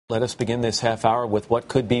Let us begin this half hour with what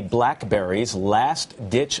could be BlackBerry's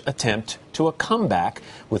last-ditch attempt to a comeback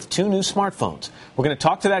with two new smartphones. We're going to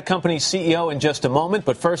talk to that company's CEO in just a moment,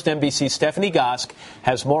 but first, NBC's Stephanie Gosk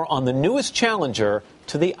has more on the newest challenger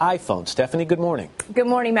to the iPhone. Stephanie, good morning. Good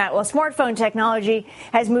morning, Matt. Well, smartphone technology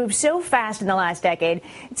has moved so fast in the last decade,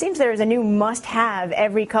 it seems there is a new must-have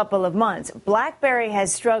every couple of months. BlackBerry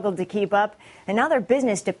has struggled to keep up, and now their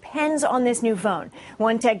business depends on this new phone.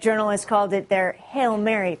 One tech journalist called it their Hail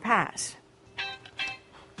Mary pass.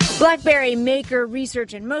 BlackBerry maker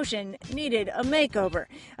Research in Motion needed a makeover,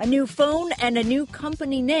 a new phone and a new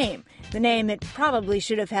company name, the name it probably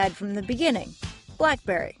should have had from the beginning,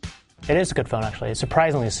 BlackBerry. It is a good phone, actually,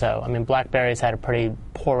 surprisingly so. I mean, BlackBerry's had a pretty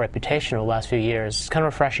poor reputation over the last few years. It's kind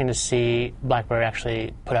of refreshing to see BlackBerry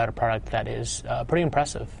actually put out a product that is pretty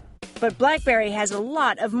impressive. But BlackBerry has a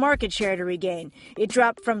lot of market share to regain. It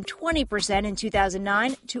dropped from 20% in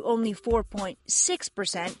 2009 to only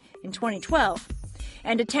 4.6% in 2012.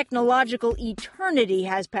 And a technological eternity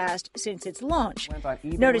has passed since its launch.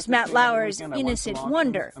 Notice Matt Lauer's Innocent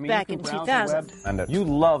Wonder back in 2000. You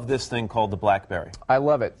love this thing called the BlackBerry. I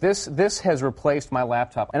love it. This has replaced my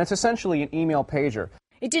laptop, and it's essentially an email pager.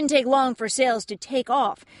 It didn't take long for sales to take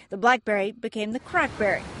off. The BlackBerry became the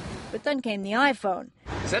Crackberry. But then came the iPhone.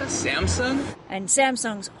 Is that a Samsung? And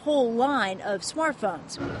Samsung's whole line of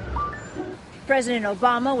smartphones. President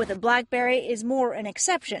Obama with a BlackBerry is more an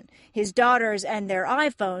exception. His daughters and their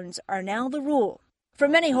iPhones are now the rule. For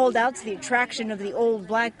many holdouts, the attraction of the old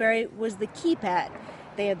BlackBerry was the keypad.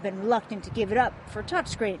 They have been reluctant to give it up for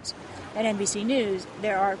touchscreens. At NBC News,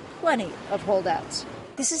 there are plenty of holdouts.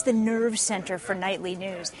 This is the nerve center for nightly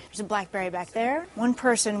news. There's a BlackBerry back there, one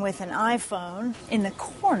person with an iPhone in the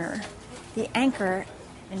corner. The anchor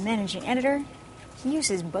and managing editor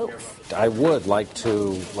uses both. I would like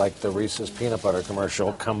to, like the Reese's peanut butter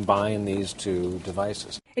commercial, combine these two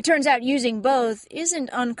devices. It turns out using both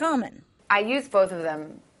isn't uncommon. I use both of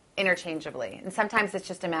them interchangeably, and sometimes it's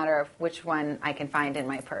just a matter of which one I can find in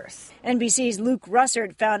my purse. NBC's Luke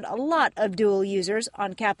Russert found a lot of dual users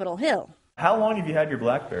on Capitol Hill. How long have you had your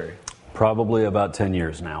BlackBerry? Probably about 10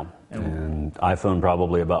 years now, and iPhone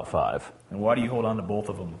probably about 5. And why do you hold on to both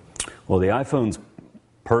of them? Well, the iPhone's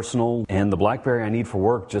personal, and the BlackBerry I need for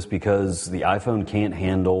work just because the iPhone can't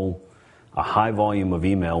handle a high volume of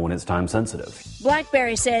email when it's time sensitive.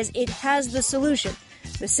 BlackBerry says it has the solution,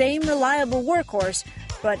 the same reliable workhorse,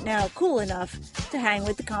 but now cool enough to hang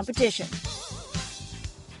with the competition.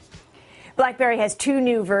 BlackBerry has two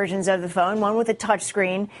new versions of the phone, one with a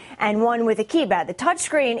touchscreen and one with a keypad. The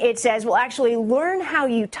touchscreen, it says, will actually learn how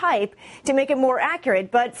you type to make it more accurate.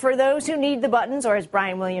 But for those who need the buttons, or as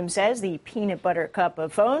Brian Williams says, the peanut butter cup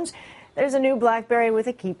of phones, there's a new BlackBerry with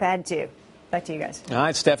a keypad, too. Back to you guys. All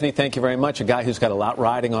right, Stephanie, thank you very much. A guy who's got a lot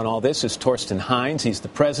riding on all this is Torsten Heinz. He's the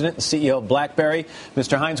president and CEO of BlackBerry.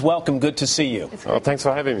 Mr. Heinz, welcome. Good to see you. Oh, thanks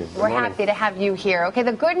for having me. We're happy to have you here. Okay,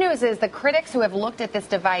 the good news is the critics who have looked at this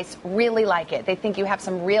device really like it. They think you have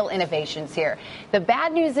some real innovations here. The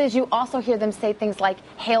bad news is you also hear them say things like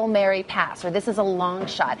Hail Mary pass, or this is a long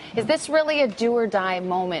shot. Is this really a do or die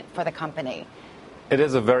moment for the company? It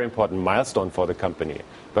is a very important milestone for the company.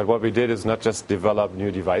 But what we did is not just develop new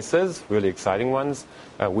devices, really exciting ones.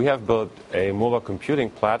 We have built a mobile computing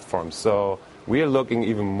platform. So we are looking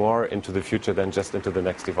even more into the future than just into the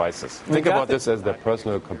next devices. Think about this as the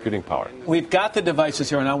personal computing power. We've got the devices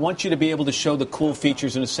here, and I want you to be able to show the cool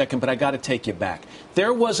features in a second, but I got to take you back.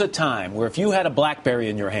 There was a time where if you had a BlackBerry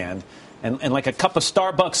in your hand, and like a cup of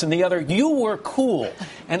Starbucks in the other, you were cool.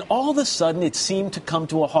 And all of a sudden, it seemed to come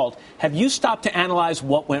to a halt. Have you stopped to analyze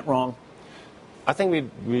what went wrong? I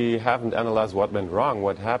think we haven't analyzed what went wrong.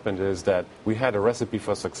 What happened is that we had a recipe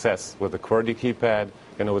for success with the QWERTY keypad,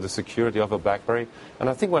 with the security of a BlackBerry. And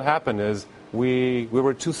I think what happened is we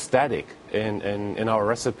were too static in our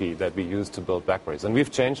recipe that we used to build BlackBerries. And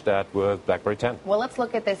we've changed that with BlackBerry 10. Well, let's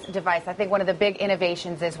look at this device. I think one of the big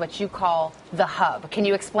innovations is what you call the hub. Can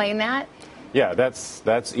you explain that? Yeah,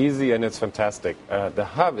 that's easy and it's fantastic. The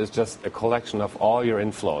hub is just a collection of all your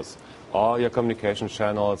inflows, all your communication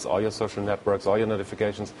channels, all your social networks, all your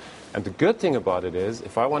notifications. And the good thing about it is,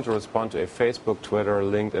 if I want to respond to a Facebook, Twitter,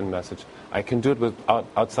 LinkedIn message, I can do it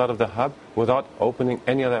outside of the hub without opening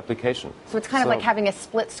any other application. So it's kind of like having a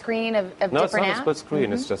split screen of different apps? No, it's not a split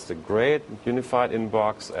screen. It's just a great unified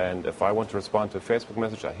inbox. And if I want to respond to a Facebook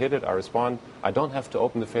message, I hit it, I respond. I don't have to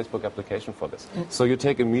open the Facebook application for this. So you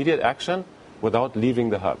take immediate action without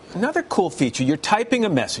leaving the hub. Another cool feature, you're typing a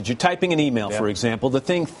message, you're typing an email, for example. The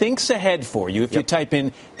thing thinks ahead for you. If you type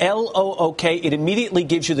in L-O-O-K, it immediately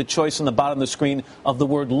gives you the choice on the bottom of the screen of the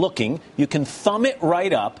word looking. You can thumb it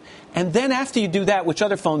right up, And then after you do that, which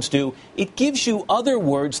other phones do, it gives you other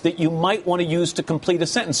words that you might want to use to complete a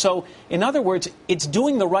sentence. So, in other words, it's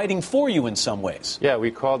doing the writing for you in some ways. Yeah,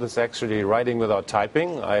 we call this actually writing without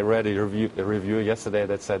typing. I read a review yesterday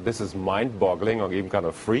that said this is mind-boggling or even kind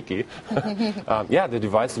of freaky. Yeah, the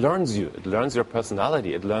device learns you. It learns your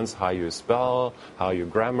personality. It learns how you spell, how you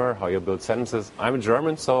grammar, how you build sentences. I'm a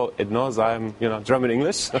German, so it knows I'm, German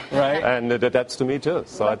English. Right. And it adapts to me too.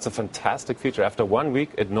 So it's a fantastic feature. After 1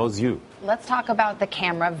 week, it knows you. Let's talk about the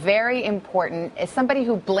camera. Very important. As somebody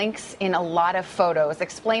who blinks in a lot of photos,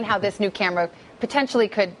 explain how this new camera potentially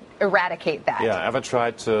could eradicate that. Yeah, ever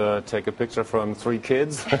tried to take a picture from 3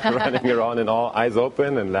 kids running around and all eyes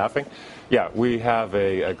open and laughing? Yeah, we have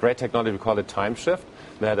a great technology, we call it time shift,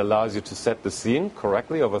 that allows you to set the scene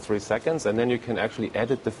correctly over 3 seconds, and then you can actually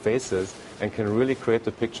edit the faces and can really create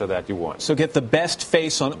the picture that you want. So get the best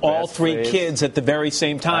face on all 3 kids at the very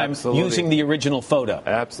same time. Absolutely. Using the original photo.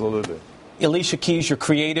 Absolutely. Alicia Keys, your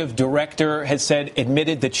creative director, has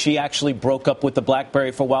admitted that she actually broke up with the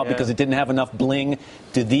BlackBerry for a while because it didn't have enough bling.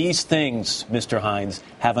 Do these things, Mr. Hines,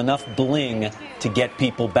 have enough bling to get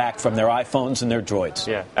people back from their iPhones and their Droids?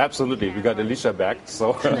 Yeah, absolutely. We got Alicia back,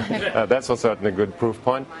 so that's for certain a good proof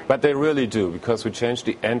point. But they really do, because we changed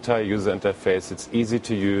the entire user interface. It's easy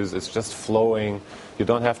to use. It's just flowing. You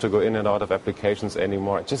don't have to go in and out of applications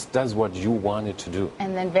anymore. It just does what you want it to do.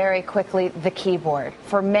 And then very quickly, the keyboard.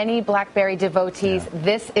 For many BlackBerry devotees,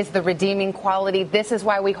 this is the redeeming quality. This is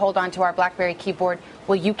why we hold on to our BlackBerry keyboard.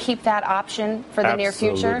 Will you keep that option for the near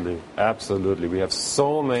future? Absolutely. We have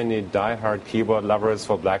so many diehard keyboard lovers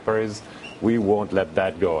for BlackBerries. We won't let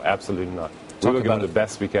that go. Absolutely not. We'll give them the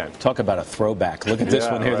best we can. Talk about a throwback. Look at this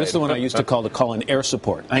one here. Right. This is the one I used to call an air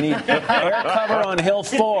support. I need air cover on Hill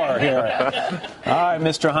 4 here. All right,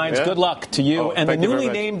 Mr. Hines, good luck to you and the newly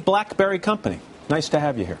named BlackBerry company. Nice to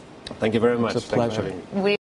have you here. Thank you very much. It's a pleasure. Thanks for having me.